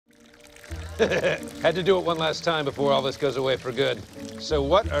Had to do it one last time before all this goes away for good. So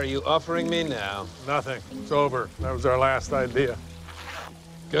what are you offering me now? Nothing. It's over. That was our last idea.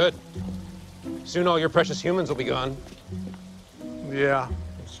 Good. Soon all your precious humans will be gone. Yeah,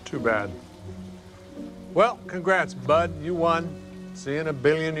 it's too bad. Well, congrats, bud. You won. See you in a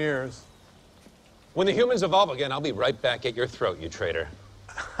billion years. When the humans evolve again, I'll be right back at your throat, you traitor.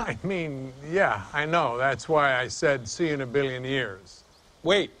 I mean, yeah, I know. That's why I said see you in a billion years.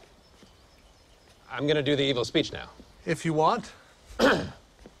 Wait. I'm gonna do the evil speech now. If you want.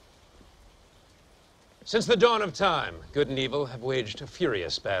 Since the dawn of time, good and evil have waged a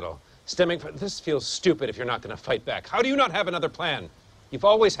furious battle. Stemming from this feels stupid if you're not gonna fight back. How do you not have another plan? You've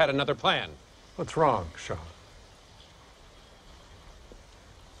always had another plan. What's wrong, Shawn?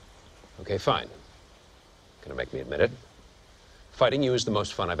 Okay, fine. Gonna make me admit it. Fighting you is the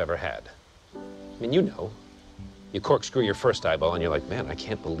most fun I've ever had. I mean, you know. You corkscrew your first eyeball and you're like, man, I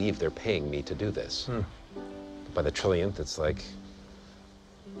can't believe they're paying me to do this. But by the trillionth, it's like,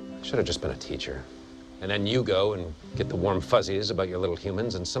 I should have just been a teacher. And then you go and get the warm fuzzies about your little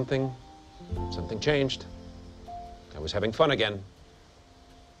humans and something changed. I was having fun again.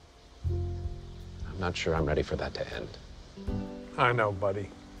 I'm not sure I'm ready for that to end. I know, buddy.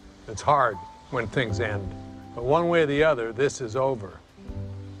 It's hard when things end. But one way or the other, this is over.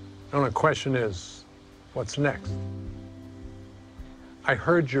 The only question is, what's next? I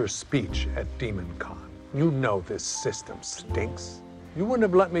heard your speech at Demon Con. You know this system stinks. You wouldn't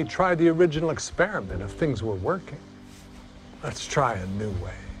have let me try the original experiment if things were working. Let's try a new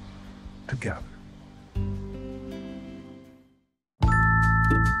way, together.